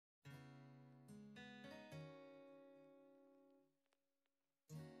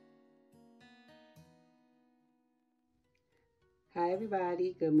Hi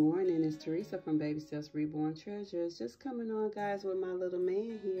everybody, good morning. It's Teresa from Baby Steps Reborn Treasures. Just coming on guys with my little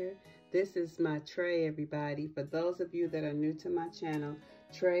man here. This is my Trey, everybody. For those of you that are new to my channel,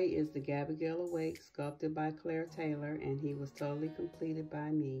 Trey is the GabyGail Awake, sculpted by Claire Taylor, and he was totally completed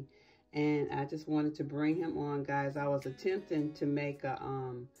by me. And I just wanted to bring him on, guys. I was attempting to make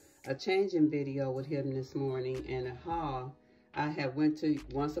a changing video with him this morning and a haul. I had went to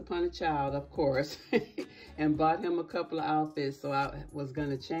Once Upon a Child, of course, and bought him a couple of outfits. So I was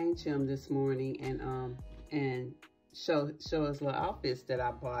gonna change him this morning and show his little outfits that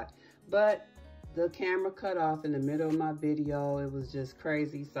I bought. But the camera cut off in the middle of my video. It was just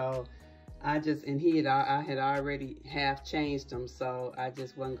crazy. So I had already half changed him. So I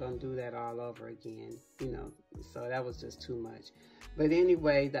just wasn't gonna do that all over again, you know. So that was just too much. But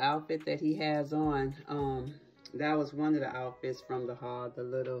anyway, the outfit that he has on, that was one of the outfits from the haul, the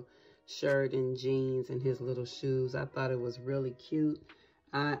little shirt and jeans and his little shoes. I thought it was really cute.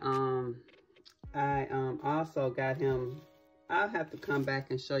 I also got him, I'll have to come back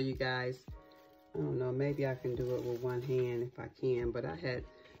and show you guys. I don't know, maybe I can do it with one hand if I can, but I had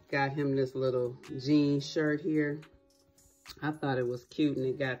got him this little jean shirt here. I thought it was cute, and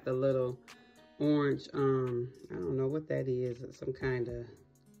it got the little orange, I don't know what that is, some kind of,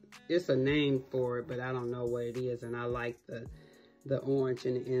 it's a name for it, but I don't know what it is. And I like the orange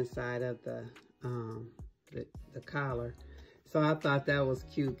in the inside of the collar. So I thought that was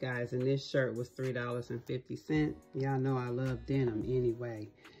cute, guys. And this shirt was $3.50. Y'all know I love denim anyway.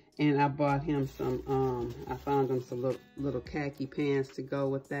 And I bought him some, I found him some little khaki pants to go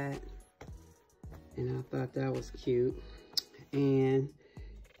with that. And I thought that was cute. And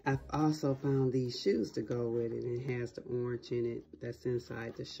I've also found these shoes to go with it, and it has the orange in it that's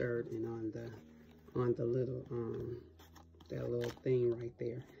inside the shirt and on the little that little thing right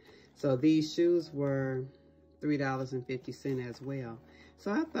there. So these shoes were $3.50 as well.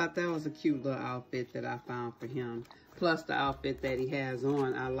 So I thought that was a cute little outfit that I found for him. Plus the outfit that he has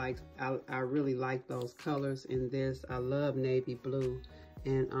on, I really like those colors in this. I love navy blue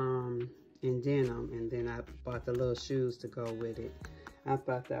and denim, and then I bought the little shoes to go with it. I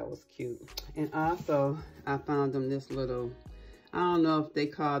thought that was cute. And also, I found them this little, I don't know if they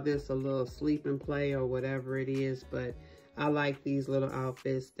call this a little sleep and play or whatever it is, but I like these little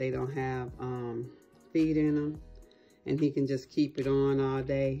outfits. They don't have feet in them, and he can just keep it on all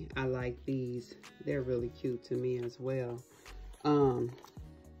day. I like these. They're really cute to me as well.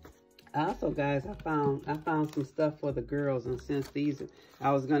 Also, guys, I found some stuff for the girls, and since these,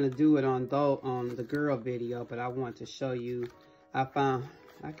 I was gonna do it on the girl video, but I want to show you. I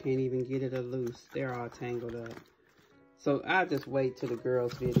can't even get it loose. They're all tangled up. So I'll just wait till the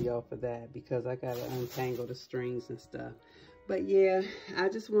girls video for that, because I gotta untangle the strings and stuff. But yeah, I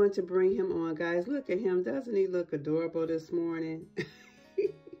just wanted to bring him on, guys. Look at him. Doesn't he look adorable this morning?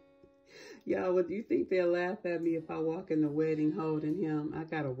 Y'all, what do you think they'll laugh at me if I walk in the wedding holding him? I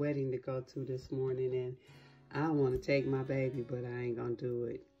got a wedding to go to this morning, and I want to take my baby, but I ain't gonna do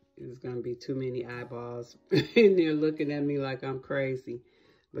it. There's going to be too many eyeballs in there looking at me like I'm crazy.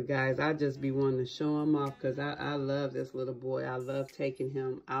 But guys, I just be wanting to show him off, because I love this little boy. I love taking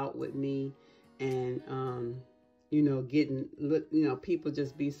him out with me, and, you know, people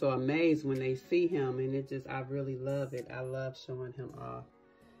just be so amazed when they see him. And I really love it. I love showing him off.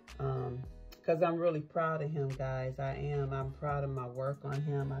 Because I'm really proud of him, guys. I am. I'm proud of my work on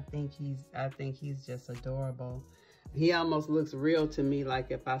him. I think he's just adorable. He almost looks real to me, like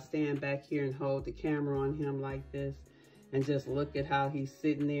if I stand back here and hold the camera on him like this and just look at how he's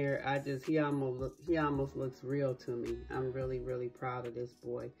sitting there, he almost looks real to me. I'm really, really proud of this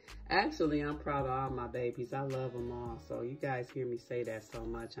boy. Actually, I'm proud of all my babies. I love them all. So you guys hear me say that so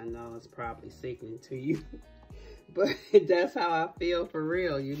much, I know it's probably sickening to you. But that's how I feel for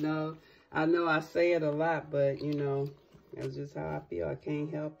real, you know. I know I say it a lot, but, you know, that's just how I feel. I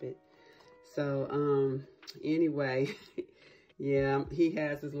can't help it. So, anyway, yeah, he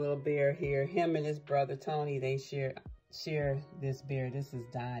has his little bear here. Him and his brother Tony, they share this bear. This is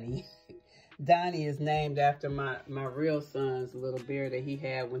Donnie. Donnie is named after my real son's little bear that he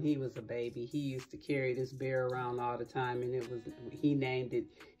had when he was a baby. He used to carry this bear around all the time, and he named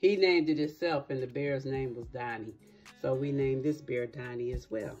it himself, and the bear's name was Donnie. So we named this bear Donnie as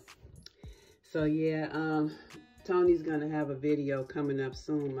well. So yeah, Tony's gonna have a video coming up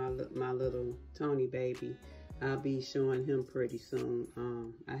soon, my little Tony baby. I'll be showing him pretty soon.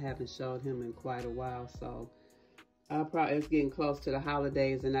 I haven't showed him in quite a while, so it's getting close to the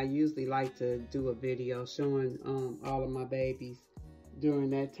holidays, and I usually like to do a video showing all of my babies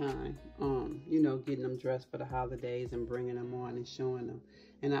during that time. You know, getting them dressed for the holidays and bringing them on and showing them.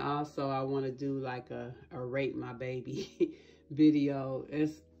 And I want to do like a rate my baby video.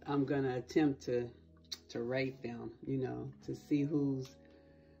 I'm gonna attempt to rate them, you know, to see who's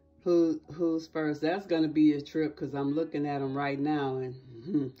first. That's gonna be a trip because I'm looking at them right now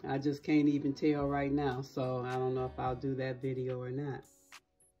and I just can't even tell right now. So I don't know if I'll do that video or not.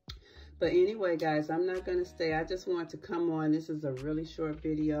 But anyway, guys, I'm not gonna stay. I just want to come on. This is a really short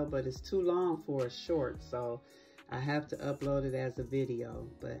video, but it's too long for a short, so I have to upload it as a video.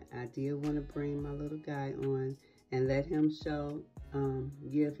 But I did want to bring my little guy on and let him show,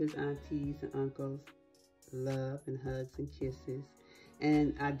 give his aunties and uncles love and hugs and kisses.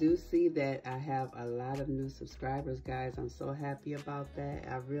 And I do see that I have a lot of new subscribers, guys. I'm so happy about that.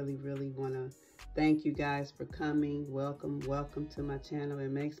 I really, really want to thank you guys for coming. Welcome to my channel.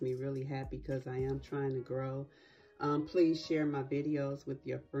 It makes me really happy because I am trying to grow. Please share my videos with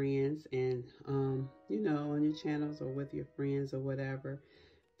your friends and, you know, on your channels or with your friends or whatever.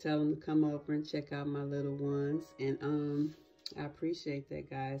 Tell them to come over and check out my little ones. And I appreciate that,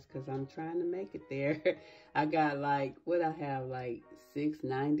 guys, because I'm trying to make it there. I got like, what I have, like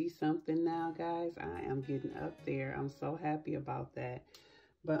 690 something now, guys. I am getting up there. I'm so happy about that.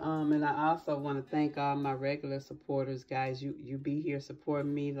 But and I also want to thank all my regular supporters, guys. You be here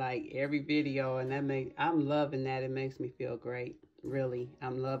supporting me like every video, and I'm loving that. It makes me feel great. Really,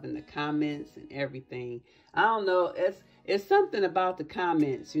 I'm loving the comments and everything. I don't know, it's something about the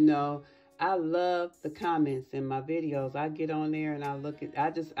comments, you know. I love the comments in my videos. I get on there and I look at,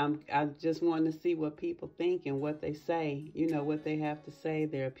 I just want to see what people think and what they say, you know, what they have to say,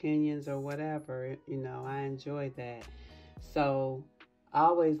 their opinions or whatever, you know. I enjoy that. So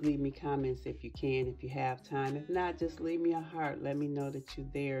always leave me comments if you can, if you have time. If not, just leave me a heart. Let me know that you're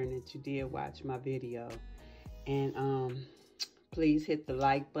there and that you did watch my video. And please hit the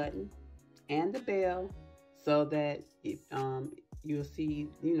like button and the bell so that if, you'll see,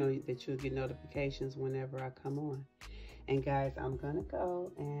 you know, that you'll get notifications whenever I come on. And guys, I'm gonna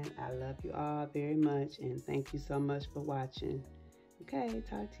go, and I love you all very much, and thank you so much for watching. Okay,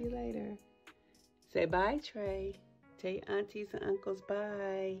 talk to you later. Say bye, Trey. Tell your aunties and uncles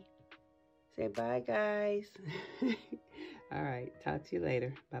bye. Say bye, guys. All right, talk to you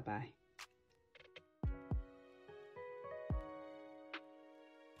later. Bye-bye.